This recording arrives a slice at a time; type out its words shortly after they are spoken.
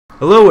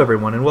Hello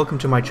everyone and welcome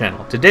to my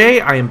channel.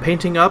 Today I am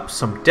painting up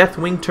some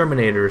Deathwing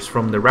Terminators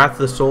from the Wrath of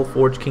the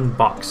Soulforge King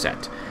box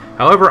set.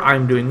 However,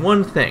 I'm doing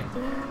one thing.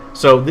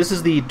 So this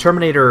is the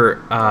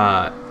Terminator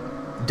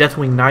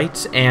Deathwing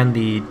Knights and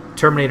the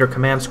Terminator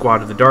Command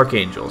Squad of the Dark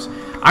Angels.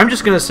 I'm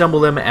just going to assemble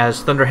them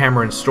as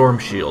Thunderhammer and Storm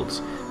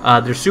Shields.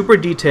 They're super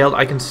detailed.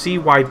 I can see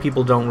why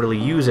people don't really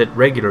use it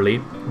regularly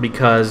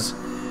because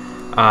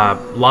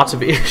lots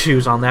of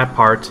issues on that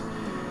part.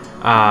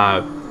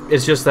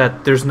 It's just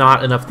that there's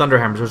not enough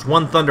Thunderhammers. There's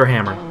one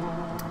Thunderhammer.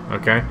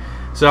 Okay?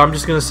 So I'm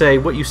just going to say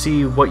what you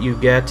see, what you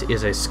get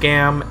is a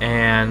scam,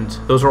 and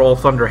those are all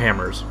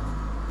Thunderhammers.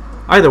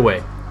 Either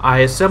way, I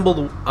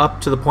assembled up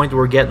to the point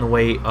where we're getting in the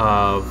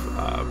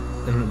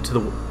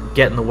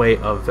way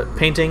of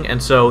painting,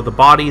 and so the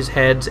bodies,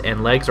 heads,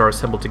 and legs are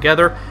assembled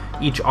together.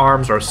 Each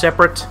arms are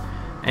separate,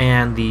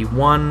 and the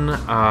one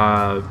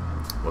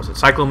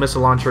Cyclone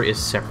Missile Launcher is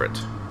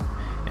separate.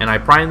 And I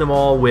primed them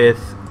all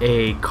with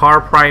a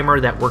car primer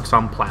that works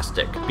on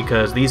plastic,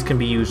 because these can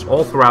be used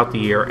all throughout the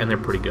year and they're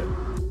pretty good.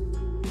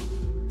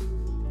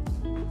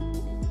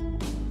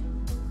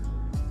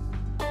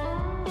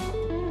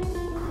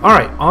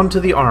 Alright, on to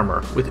the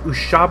armor, with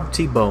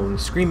Ushabti Bone,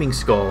 Screaming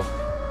Skull,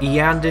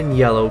 Eandon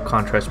Yellow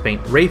contrast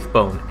paint,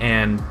 Wraithbone,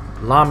 and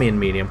Lamian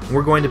Medium.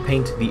 We're going to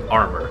paint the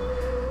armor.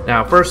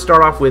 Now, first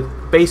start off with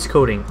base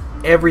coating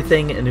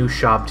everything in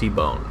Ushabti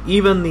Bone.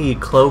 Even the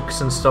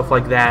cloaks and stuff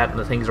like that, and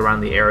the things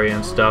around the area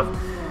and stuff.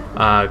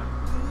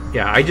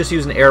 Yeah, I just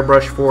use an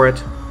airbrush for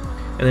it.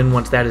 And then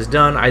once that is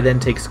done, I then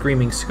take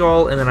Screaming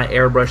Skull, and then I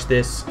airbrush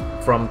this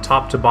from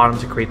top to bottom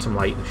to create some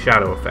light and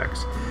shadow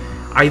effects.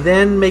 I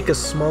then make a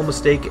small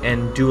mistake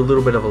and do a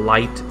little bit of a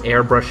light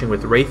airbrushing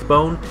with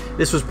Wraithbone.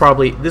 This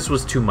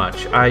was too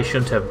much. I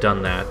shouldn't have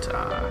done that.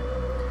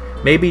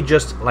 Maybe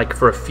just like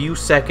for a few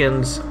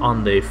seconds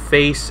on the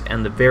face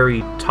and the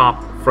very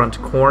top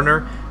front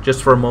corner,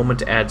 just for a moment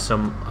to add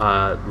some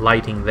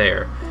lighting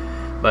there.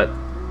 But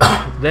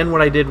then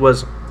what I did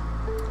was,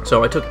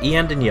 so I took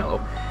Eandon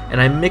Yellow and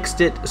I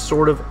mixed it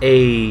sort of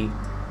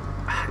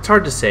it's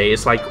hard to say,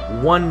 it's like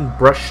one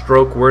brush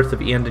stroke worth of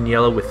Eandon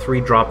Yellow with 3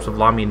 drops of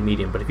Lamian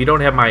Medium. But if you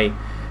don't have my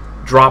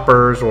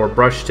droppers or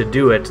brush to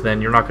do it,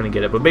 then you're not going to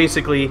get it. But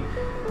basically,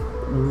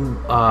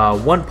 1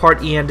 part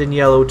Eandon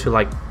Yellow to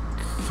like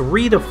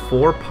 3 to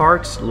 4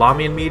 parts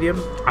Lamian Medium.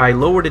 I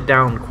lowered it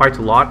down quite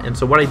a lot, and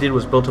so what I did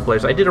was built up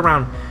layers. I did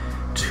around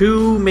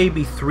 2,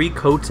 maybe 3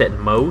 coats at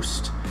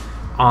most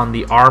on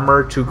the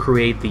armor to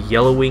create the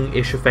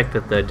yellowing-ish effect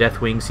that the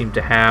Deathwing seem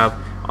to have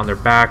on their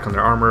back, on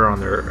their armor, on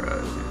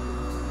their,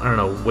 I don't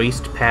know,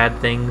 waist pad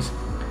things.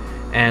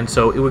 And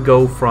so it would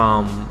go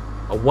from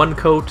a 1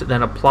 coat,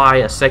 then apply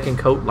a 2nd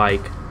coat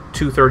like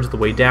 2/3 of the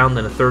way down,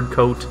 then a 3rd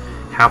coat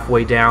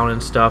halfway down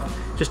and stuff,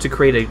 just to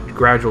create a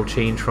gradual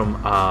change from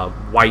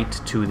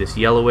white to this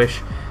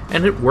yellowish,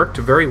 and it worked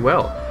very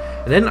well.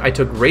 And then I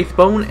took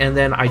Wraithbone and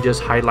then I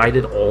just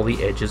highlighted all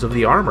the edges of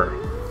the armor,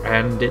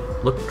 and it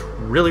looked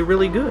really,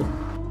 really good.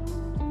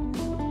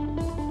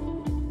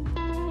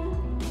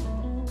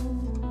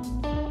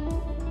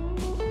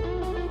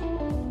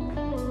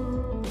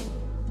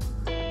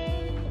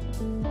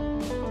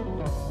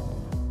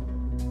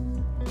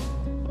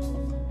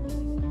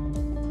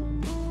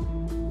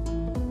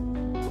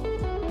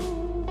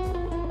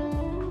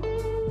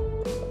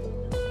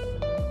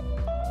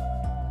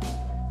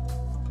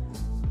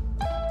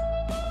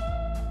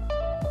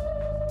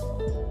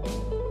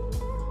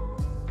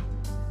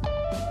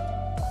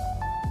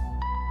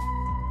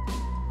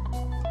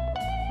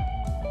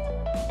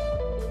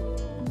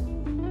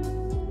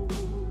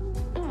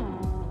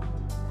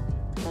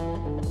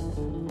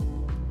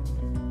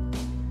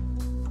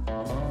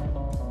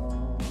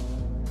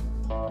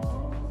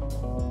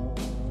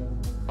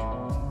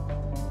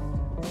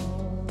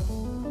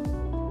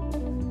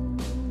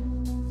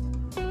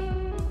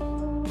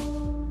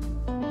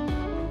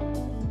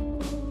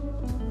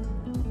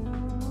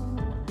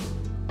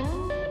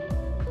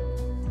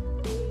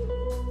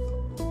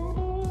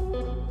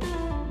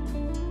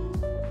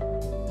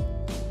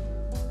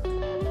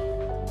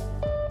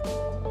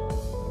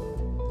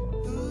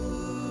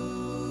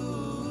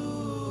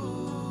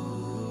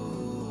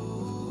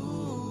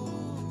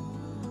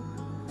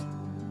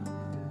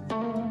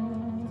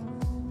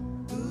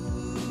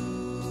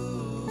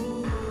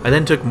 I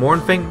then took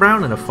Mournfang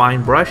Brown and a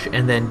fine brush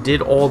and then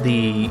did all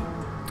the,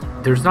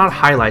 there's not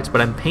highlights,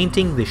 but I'm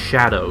painting the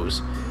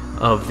shadows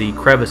of the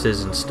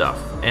crevices and stuff,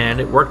 and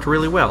it worked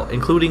really well,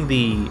 including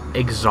the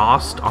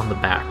exhaust on the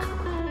back.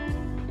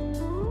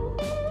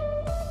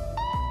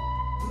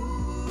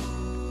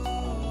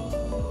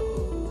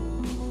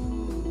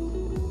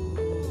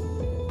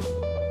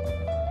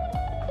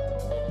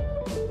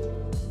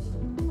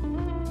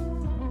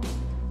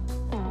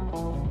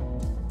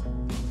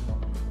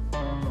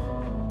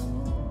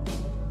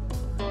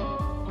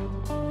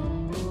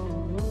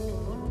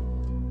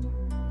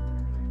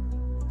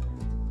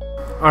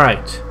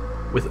 Alright,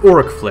 with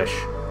Orc Flesh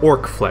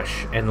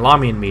and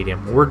Lamian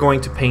Medium, we're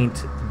going to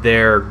paint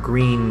their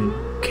green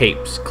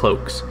capes,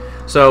 cloaks.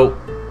 So,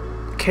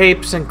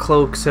 capes and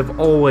cloaks have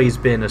always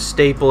been a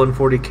staple in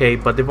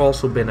 40k, but they've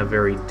also been a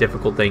very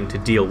difficult thing to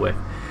deal with.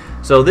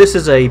 So this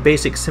is a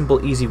basic,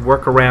 simple, easy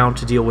workaround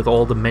to deal with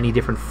all the many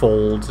different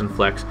folds and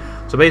flecks.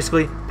 So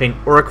basically, paint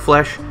Orc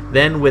flesh,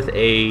 then with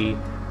a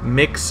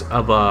mix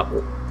of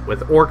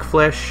with Orc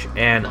flesh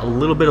and a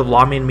little bit of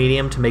Lamian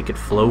medium to make it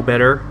flow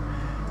better.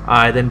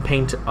 Then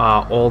paint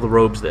all the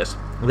robes this.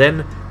 Then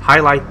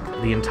highlight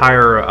the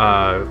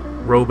entire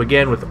robe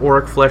again with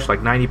Orc flesh,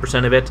 like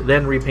 90% of it.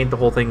 Then repaint the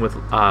whole thing with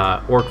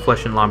Orc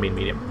flesh and Lamian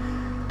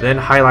medium. Then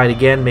highlight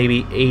again,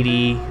 maybe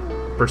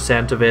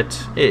 80% of it.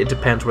 It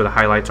depends where the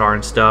highlights are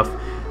and stuff.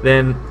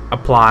 Then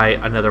apply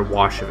another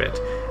wash of it.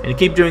 And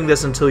keep doing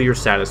this until you're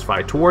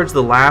satisfied. Towards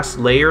the last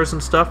layers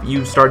and stuff,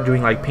 you start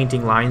doing like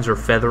painting lines or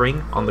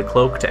feathering on the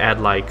cloak to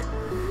add like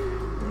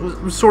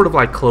sort of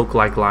like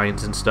cloak-like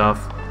lines and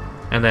stuff.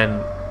 And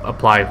then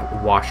apply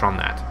wash on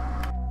that.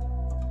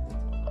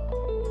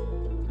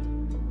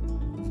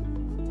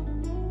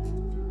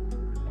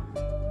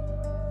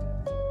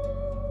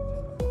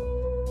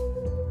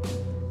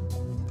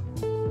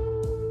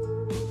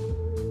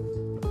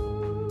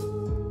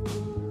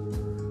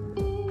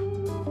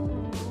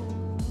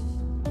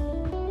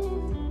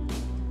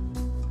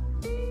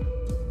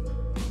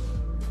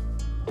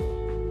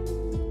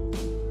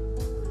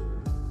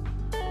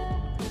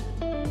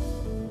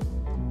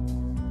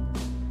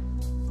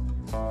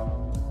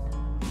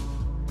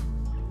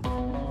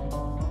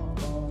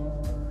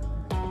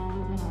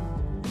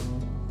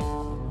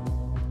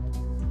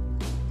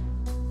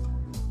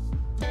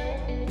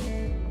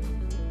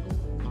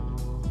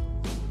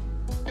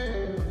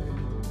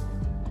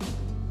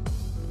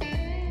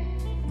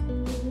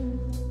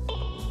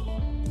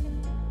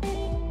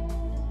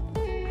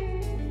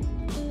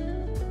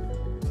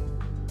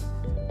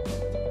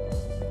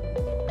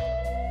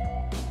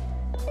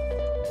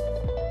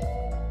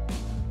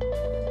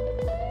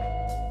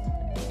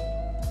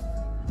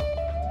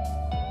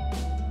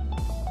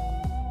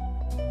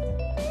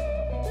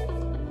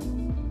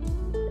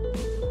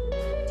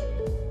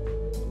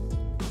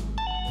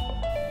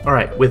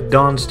 Alright, with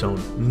Dawnstone,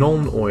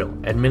 Nuln Oil,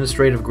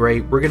 Administrative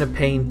Grey, we're going to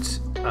paint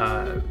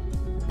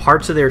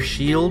parts of their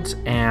shields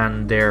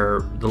and the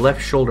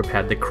left shoulder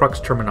pad, the Crux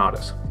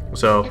Terminatus.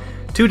 So,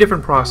 two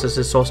different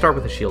processes, so I'll start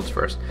with the shields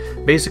first.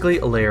 Basically,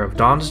 a layer of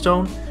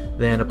Dawnstone,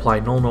 then apply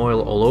Nuln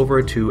Oil all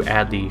over to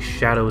add the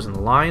shadows and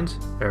the lines,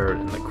 or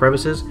in the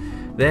crevices.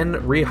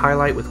 Then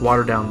re-highlight with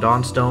watered down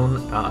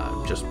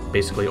Dawnstone, just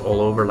basically all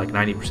over, like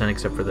 90%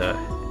 except for the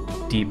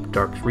deep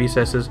dark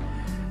recesses.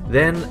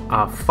 Then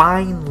a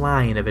fine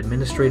line of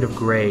Administrative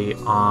Grey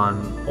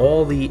on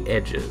all the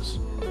edges,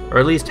 or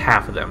at least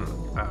half of them.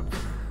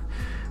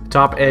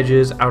 Top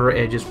edges, outer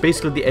edges,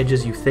 basically the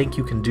edges you think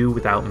you can do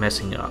without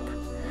messing up.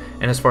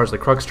 And as far as the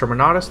Crux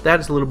Terminatus, that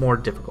is a little more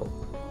difficult.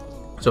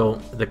 So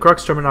the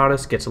Crux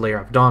Terminatus gets a layer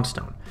of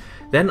Dawnstone.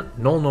 Then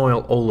Nuln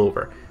Oil all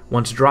over.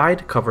 Once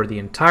dried, cover the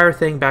entire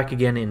thing back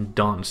again in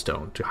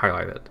Dawnstone to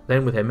highlight it.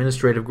 Then with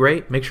Administrative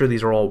Grey, make sure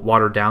these are all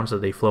watered down so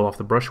they flow off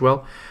the brush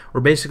well.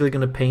 We're basically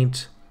going to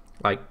paint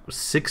like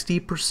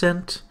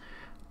 60%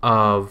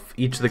 of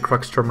each of the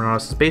Crux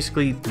Terminatus. It's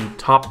basically the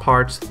top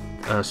parts,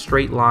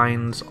 straight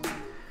lines,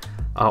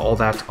 all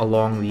that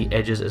along the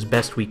edges as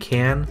best we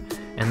can.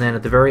 And then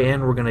at the very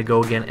end, we're going to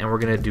go again and we're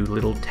going to do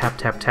little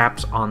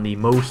taps on the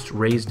most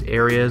raised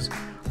areas,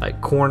 like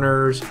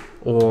corners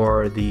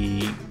or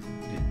the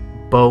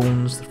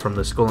bones from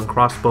the skull and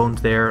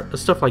crossbones there,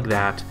 stuff like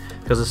that.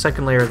 Because the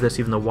second layer of this,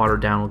 even though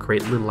watered down, will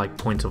create little like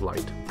points of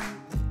light.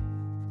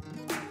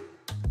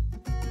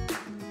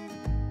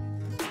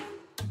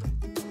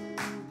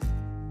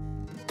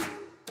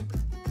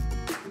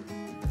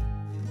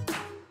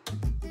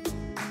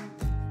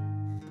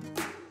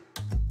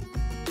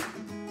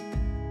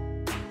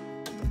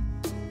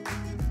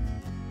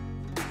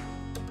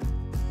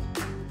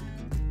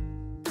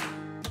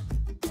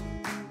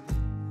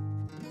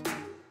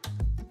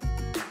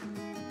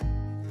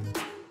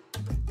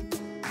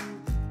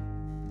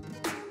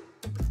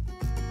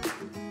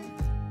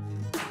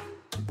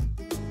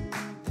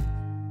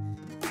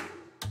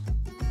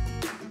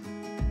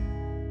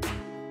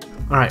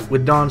 Alright,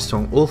 with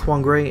Dawnstone,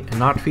 Ulthuan Grey, and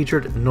not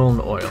featured,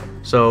 Nuln Oil.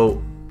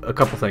 So, a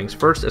couple things.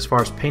 First, as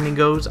far as painting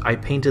goes, I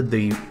painted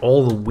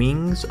all the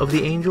wings of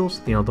the angels,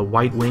 the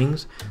white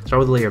wings. Start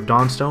with a layer of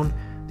Dawnstone.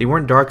 They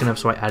weren't dark enough,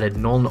 so I added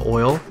Nuln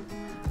Oil.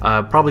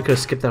 Probably could have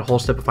skipped that whole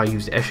step if I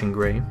used Eshin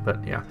Grey,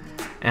 but yeah.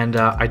 And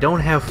I don't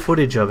have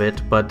footage of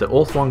it, but the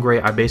Ulthuan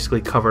Grey, I basically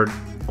covered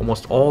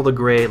almost all the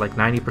gray, like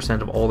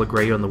 90% of all the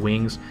gray on the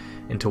wings,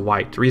 into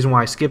white. The reason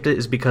why I skipped it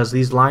is because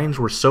these lines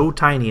were so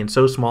tiny and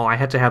so small, I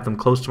had to have them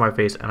close to my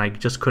face, and I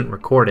just couldn't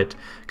record it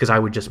because I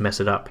would just mess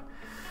it up.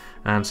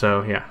 And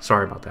so, yeah,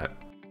 sorry about that.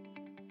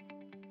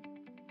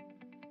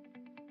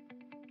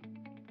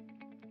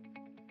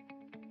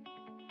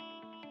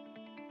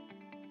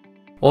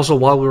 Also,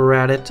 while we were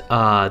at it,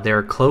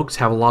 their cloaks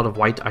have a lot of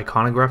white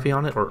iconography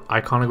on it, or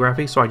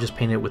iconography, so I just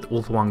painted it with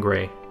Ulthuan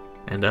Grey.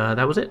 And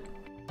that was it.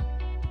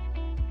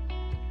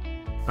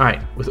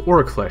 Alright, with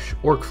Orc Flesh,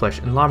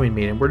 and Lamian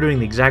Medium, we're doing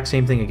the exact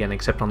same thing again,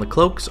 except on the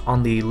cloaks,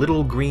 on the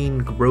little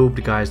green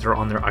robed guys that are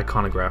on their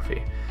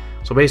iconography.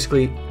 So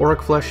basically,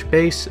 Orc Flesh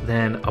base,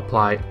 then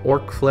apply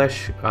Orc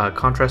Flesh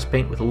contrast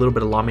paint with a little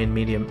bit of Lamian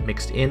Medium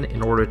mixed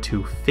in order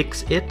to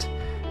fix it.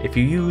 If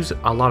you use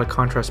a lot of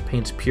contrast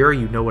paints pure,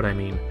 you know what I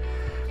mean.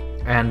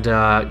 And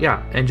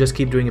yeah, and just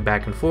keep doing it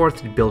back and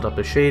forth to build up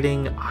the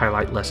shading,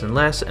 highlight less and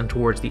less, and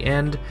towards the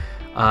end,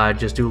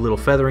 just do a little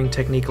feathering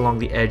technique along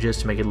the edges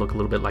to make it look a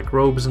little bit like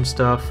robes and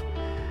stuff.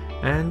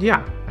 And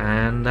yeah,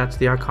 and that's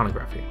the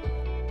iconography.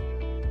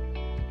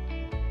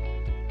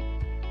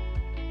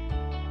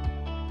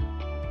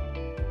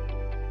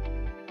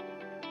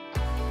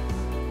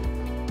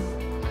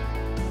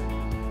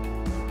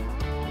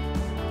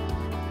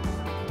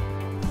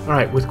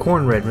 Alright, with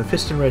Corn Red,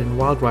 Mephiston Red, and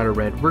Wild Rider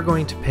Red, we're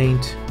going to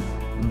paint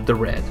the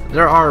red.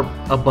 There are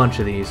a bunch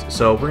of these,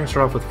 so we're going to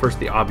start off with first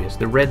the obvious,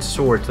 the red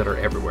swords that are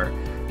everywhere.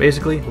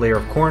 Basically, layer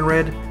of Corn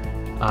Red,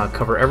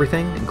 cover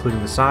everything,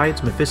 including the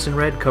sides, Mephiston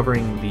Red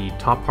covering the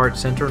top part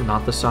center,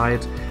 not the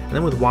sides, and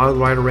then with Wild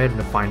Rider Red and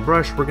a fine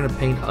brush, we're going to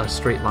paint a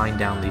straight line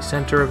down the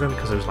center of him,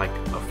 because there's like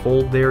a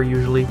fold there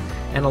usually,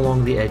 and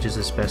along the edges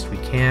as best we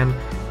can,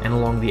 and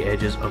along the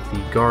edges of the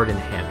guard and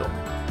handle.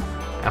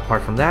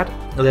 Apart from that,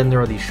 then there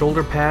are the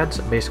shoulder pads.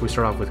 Basically, we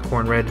start off with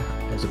Corn Red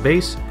as a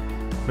base,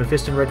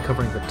 Mephiston Red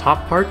covering the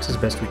top parts as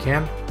best we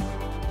can,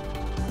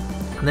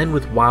 and then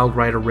with Wild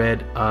Rider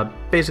Red,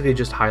 basically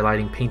just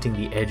highlighting, painting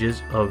the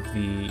edges of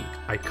the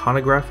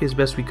iconography as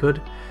best we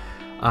could.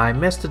 I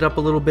messed it up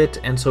a little bit,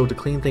 and so to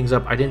clean things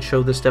up, I didn't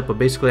show this step, but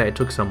basically I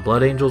took some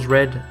Blood Angels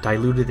Red,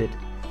 diluted it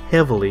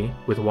heavily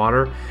with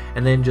water,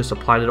 and then just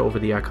applied it over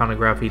the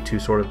iconography to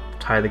sort of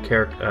tie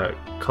the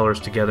colors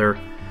together,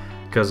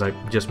 because I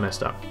just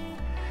messed up.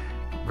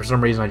 For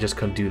some reason I just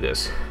couldn't do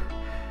this.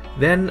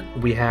 Then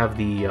we have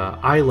the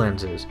eye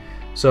lenses.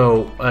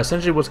 So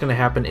essentially what's going to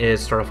happen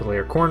is start off with a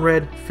layer of Corn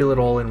Red, fill it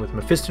all in with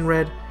Mephiston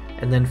Red,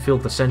 and then fill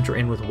the center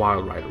in with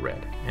Wild Rider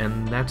Red.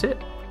 And that's it.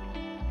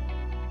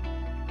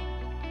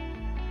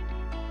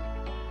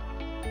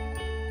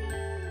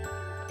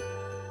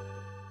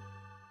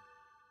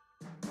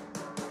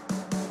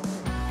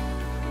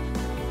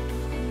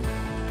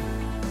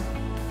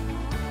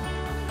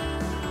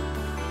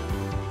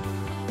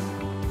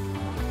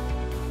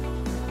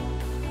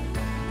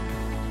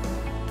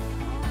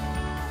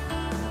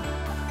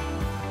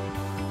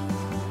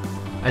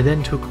 I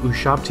then took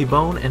Ushabti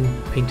Bone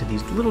and painted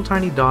these little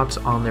tiny dots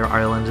on their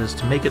eye lenses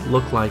to make it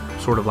look like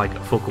sort of like a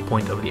focal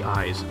point of the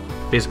eyes.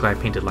 Basically I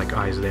painted like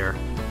eyes there.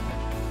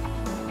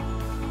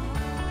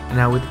 And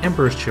now with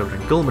Emperor's Children,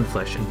 Gulman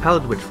Flesh, and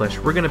Pallid Witch Flesh,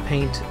 we're going to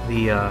paint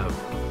the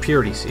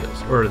Purity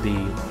Seals, or the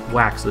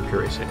wax of the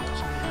Purity Seals.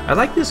 I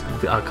like this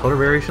color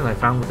variation I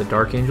found with the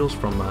Dark Angels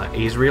from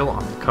Azrael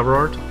on the cover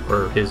art,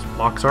 or his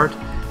box art.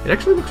 It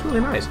actually looks really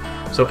nice.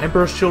 So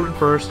Emperor's Children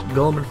first,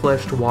 Gulman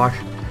Flesh to wash,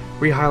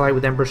 re-highlight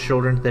with Emperor's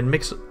Children, then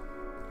mix a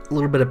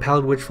little bit of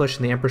Pallid Witch Flesh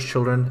in the Emperor's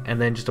Children,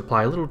 and then just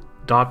apply little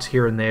dots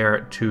here and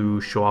there to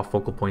show off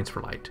focal points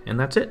for light. And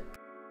that's it.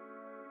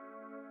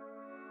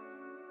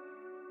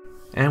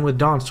 And with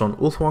Dawnstone,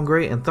 Ulthuan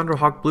Grey, and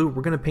Thunderhawk Blue,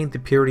 we're going to paint the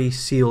Purity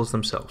Seals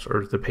themselves,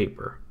 or the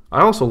paper.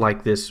 I also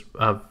like this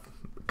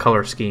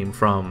color scheme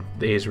from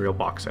the Azrael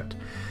box set.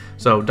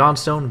 So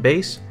Dawnstone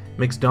base,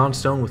 mix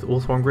Dawnstone with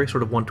Ulthuan Grey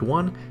sort of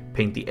 1-to-1,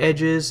 paint the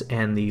edges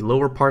and the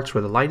lower parts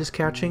where the light is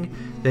catching,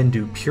 then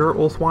do pure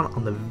Ulthuan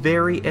on the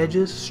very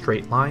edges,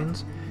 straight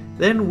lines.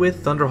 Then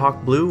with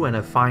Thunderhawk Blue and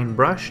a fine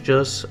brush,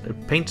 just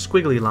paint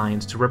squiggly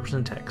lines to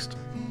represent text.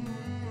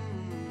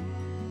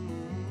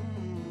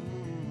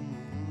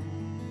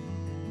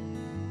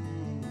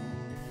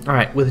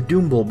 Alright, with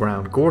Doombull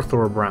Brown,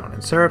 Gorthor Brown,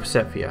 and Seraph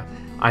Sephia,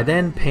 I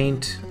then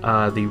paint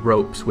the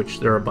ropes, which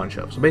there are a bunch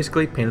of. So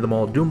basically, painted them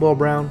all Doombull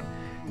Brown,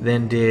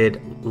 then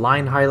did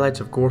line highlights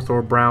of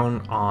Gorthor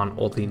Brown on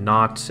all the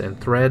knots and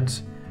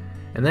threads,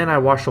 and then I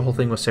washed the whole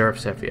thing with Seraph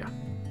Sephia.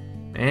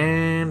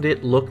 And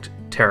it looked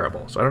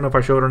terrible. So I don't know if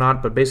I showed it or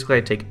not, but basically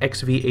I take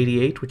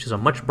XV88, which is a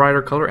much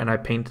brighter color, and I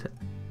paint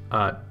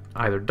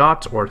either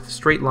dots or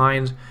straight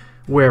lines,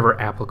 wherever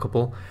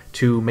applicable,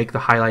 to make the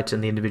highlights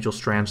and the individual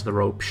strands of the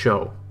rope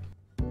show.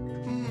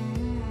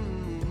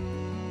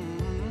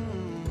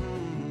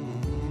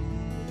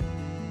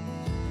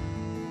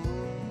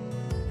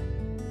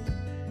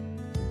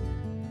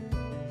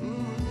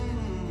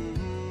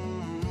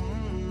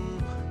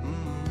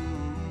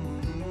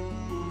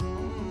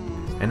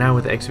 And now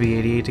with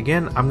XV88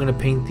 again, I'm going to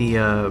paint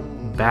the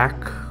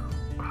back,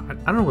 I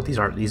don't know what these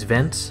are, these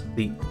vents,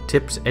 the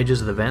tips,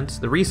 edges of the vents.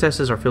 The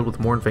recesses are filled with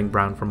Mournfang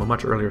Brown from a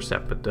much earlier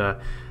set, but the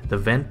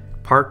vent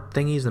part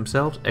thingies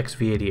themselves,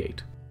 XV88.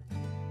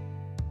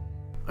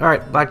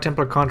 Alright, Black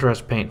Templar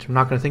contrast paint. I'm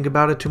not going to think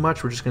about it too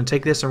much, we're just going to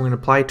take this and we're going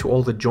to apply it to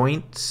all the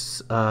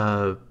joints.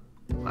 I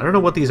don't know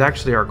what these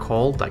actually are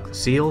called, like the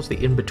seals, the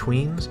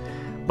in-betweens,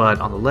 but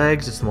on the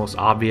legs it's the most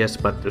obvious,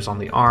 but there's on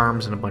the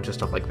arms and a bunch of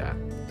stuff like that.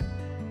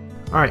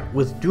 Alright,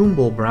 with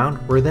Doombull Brown,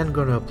 we're then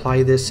going to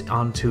apply this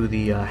onto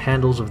the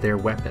handles of their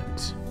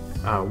weapons.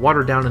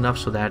 Watered down enough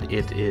so that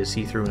it is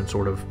see-through and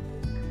sort of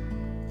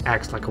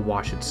acts like a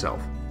wash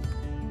itself.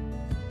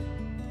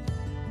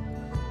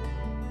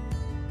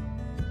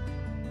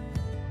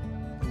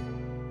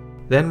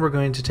 Then we're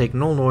going to take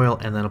Nuln Oil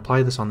and then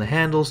apply this on the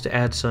handles to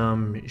add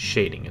some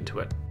shading into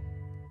it.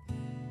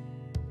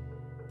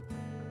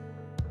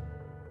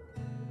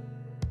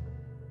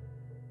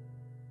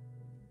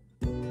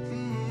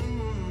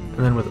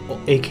 And then with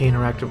AK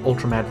Interactive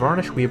Ultra Matte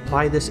Varnish, we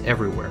apply this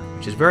everywhere,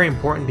 which is very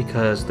important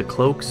because the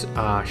cloaks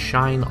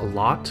shine a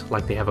lot,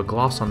 like they have a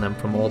gloss on them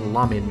from all the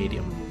Lamian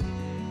medium.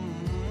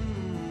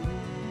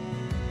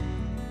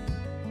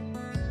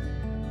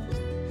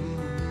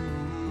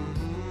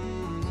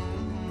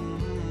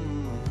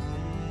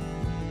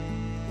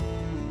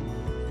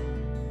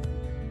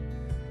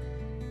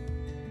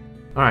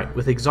 Alright,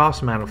 with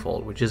Exhaust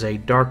Manifold, which is a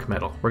dark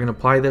metal, we're going to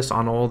apply this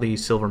on all the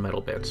silver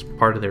metal bits.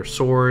 Part of their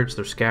swords,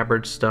 their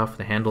scabbard stuff,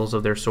 the handles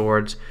of their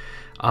swords,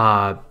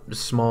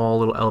 small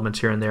little elements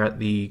here and there,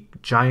 the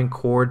giant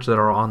cords that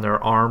are on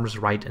their arms,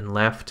 right and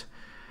left,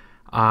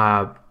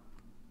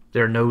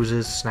 their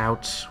noses,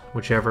 snouts,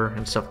 whichever,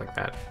 and stuff like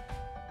that.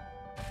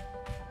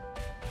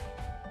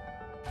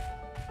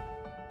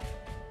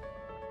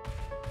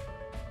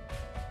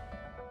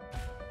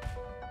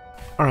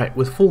 Alright,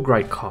 with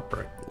Fulgurite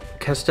Copper,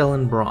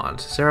 Castellan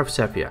Bronze, Seraph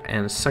Sepia,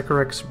 and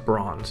Secarex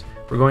Bronze,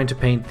 we're going to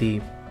paint the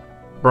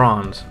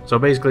bronze. So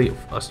basically,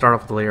 start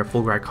off with a layer of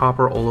Fulgurite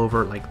Copper all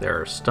over like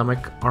their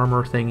stomach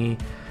armor thingy,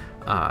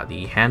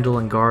 the handle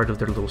and guard of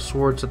their little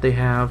swords that they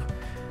have,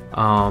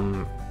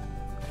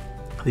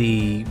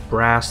 the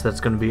brass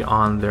that's going to be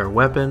on their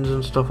weapons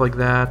and stuff like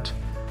that.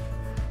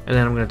 And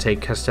then I'm going to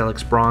take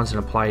Castellix Bronze and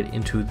apply it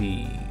into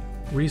the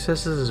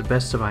recesses as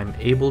best as I'm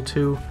able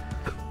to.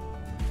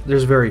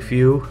 There's very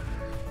few,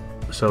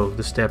 so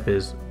the step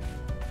is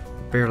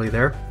barely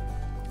there.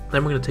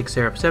 Then we're going to take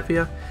Seraph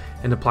Sepia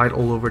and apply it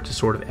all over to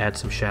sort of add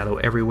some shadow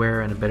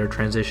everywhere and a better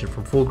transition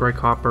from Fulgurite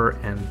Copper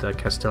and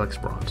Castellix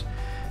Bronze.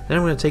 Then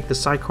I'm going to take the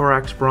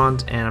Sycorax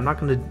Bronze, and I'm not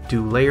going to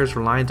do layers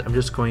or lines, I'm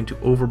just going to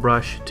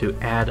overbrush to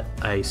add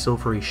a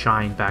silvery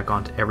shine back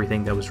onto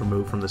everything that was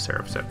removed from the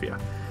Seraph Sepia.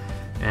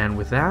 And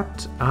with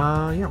that,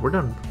 yeah, we're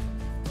done.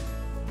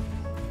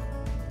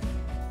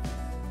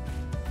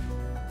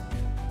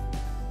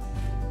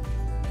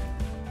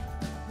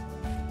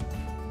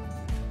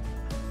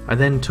 I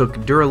then took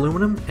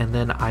Duraluminum and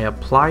then I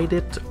applied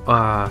it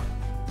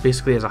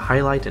basically as a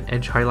highlight, an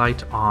edge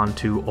highlight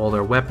onto all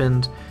their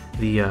weapons.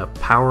 The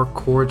power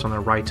cords on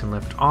their right and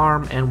left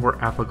arm, and were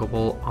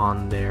applicable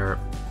on their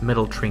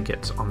metal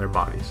trinkets on their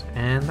bodies.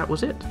 And that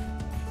was it.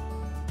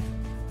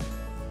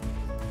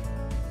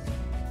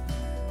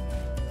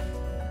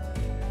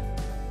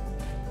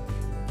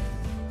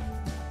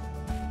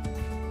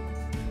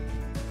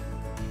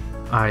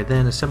 I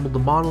then assembled the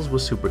models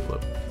with super glue.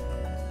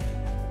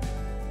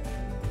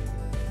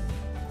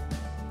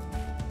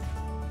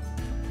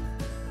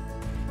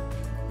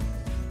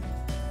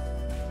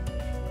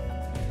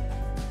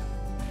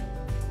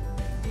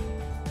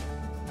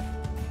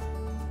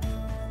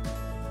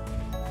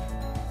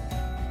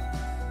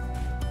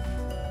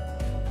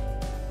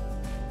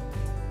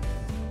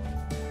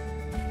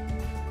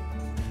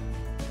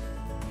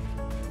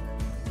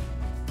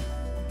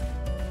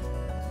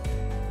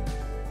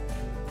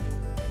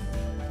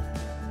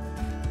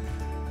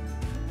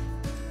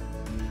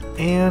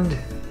 And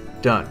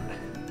done.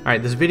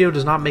 Alright, this video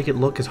does not make it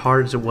look as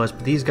hard as it was,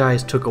 but these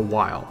guys took a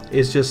while.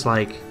 It's just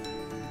like,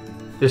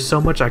 there's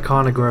so much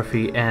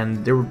iconography,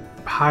 and they were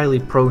highly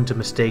prone to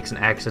mistakes and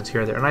accidents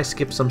here and there, and I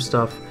skipped some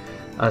steps,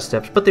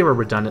 but they were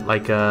redundant,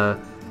 like,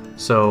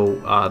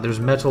 there's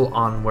metal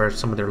on where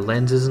some of their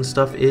lenses and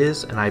stuff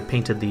is, and I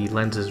painted the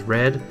lenses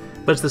red,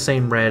 but it's the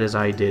same red as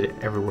I did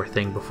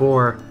everything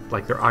before,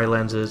 like their eye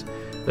lenses.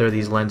 There are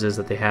these lenses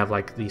that they have,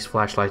 like these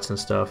flashlights and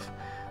stuff,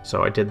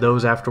 so I did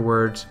those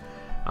afterwards.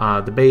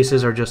 The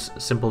bases are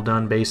just simple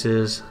done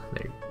bases.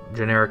 They're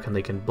generic and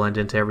they can blend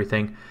into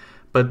everything.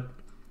 But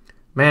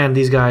man,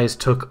 these guys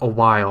took a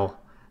while.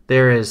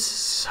 There is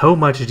so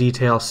much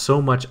detail,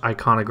 so much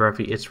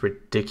iconography, it's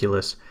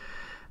ridiculous.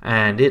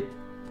 And it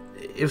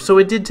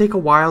did take a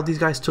while. These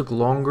guys took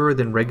longer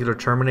than regular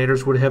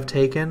Terminators would have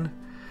taken.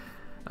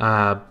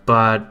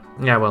 But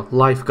yeah, well,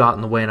 life got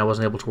in the way and I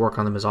wasn't able to work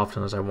on them as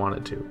often as I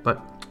wanted to.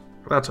 But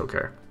that's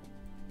okay.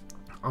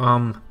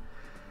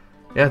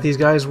 Yeah, these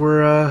guys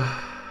were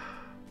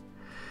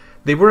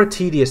they were a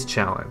tedious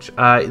challenge.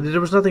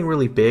 There was nothing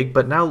really big,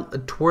 but now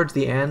towards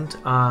the end,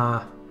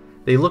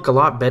 they look a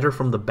lot better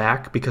from the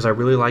back because I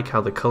really like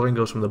how the coloring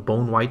goes from the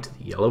bone white to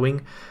the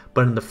yellowing.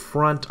 But in the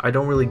front, I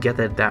don't really get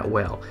that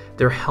well.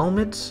 Their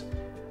helmets,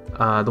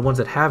 the ones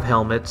that have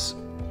helmets,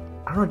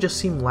 I don't know, just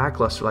seem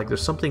lackluster. Like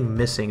there's something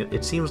missing.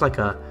 It seems like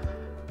a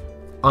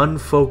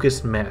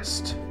unfocused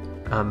mess.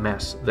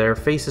 Their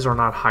faces are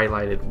not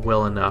highlighted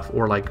well enough,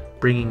 or like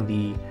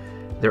bringing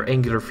their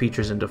angular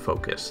features into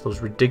focus. Those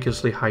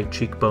ridiculously high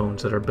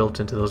cheekbones that are built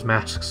into those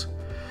masks.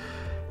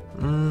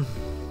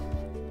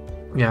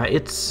 Yeah,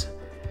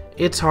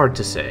 it's hard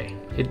to say.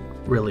 It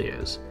really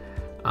is.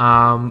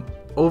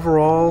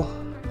 Overall,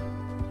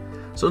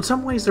 so in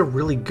some ways they're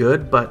really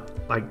good, but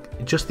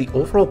like, just the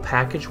overall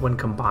package when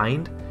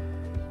combined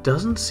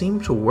doesn't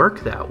seem to work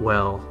that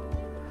well.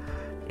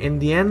 In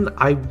the end,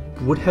 I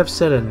would have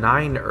said a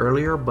 9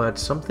 earlier, but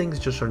some things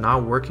just are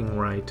not working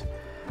right.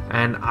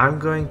 And I'm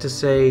going to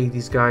say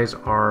these guys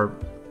are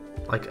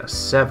like a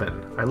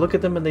 7. I look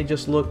at them and they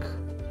just look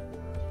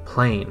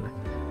plain.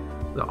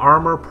 The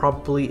armor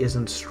probably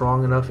isn't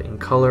strong enough in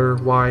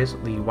color-wise.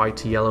 The white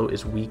to yellow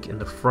is weak in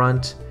the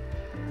front.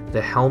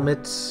 The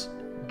helmets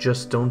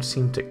just don't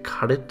seem to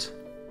cut it.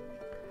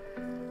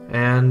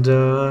 And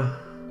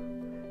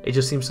it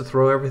just seems to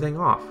throw everything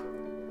off.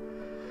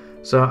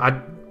 So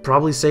I'd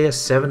probably say a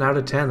 7 out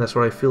of 10. That's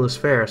what I feel is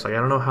fair. It's like, I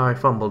don't know how I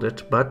fumbled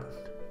it, but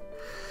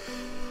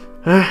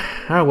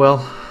oh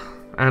well.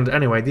 And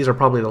anyway, these are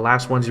probably the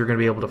last ones you're going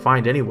to be able to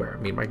find anywhere.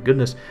 I mean, my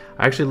goodness,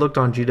 I actually looked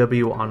on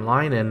GW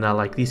online, and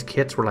like, these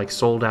kits were like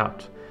sold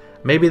out.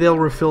 Maybe they'll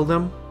refill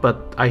them,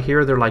 but I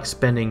hear they're like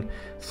spending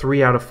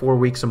 3 out of 4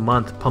 weeks a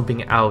month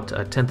pumping out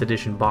a 10th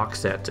edition box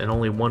set, and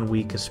only 1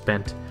 week is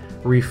spent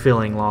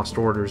refilling lost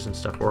orders and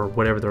stuff, or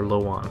whatever they're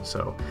low on.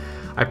 So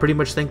I pretty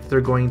much think that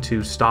they're going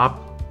to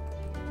stop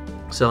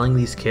selling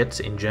these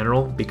kits in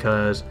general,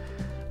 because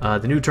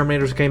the new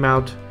Terminators came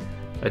out.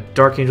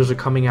 Dark Angels are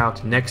coming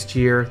out next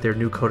year, their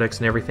new codex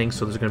and everything,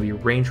 so there's going to be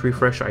a range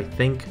refresh, I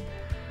think.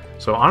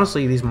 So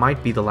honestly, these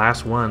might be the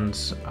last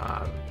ones,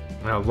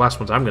 well, the last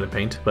ones I'm going to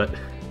paint, but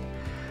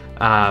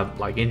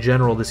like, in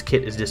general, this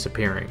kit is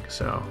disappearing,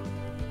 so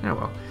yeah,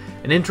 well.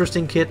 An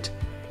interesting kit.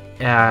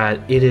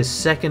 It is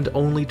second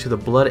only to the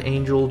Blood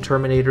Angel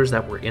Terminators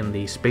that were in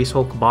the Space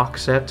Hulk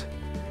box set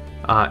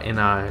in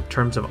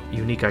terms of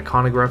unique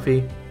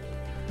iconography.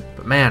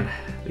 But man,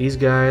 these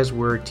guys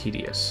were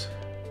tedious.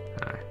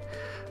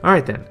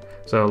 Alright then,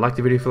 so like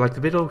the video if you like the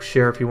video,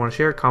 share if you want to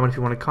share, comment if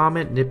you want to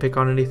comment, nitpick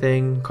on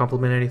anything,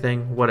 compliment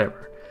anything,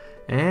 whatever.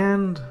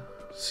 And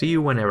see you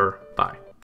whenever. Bye.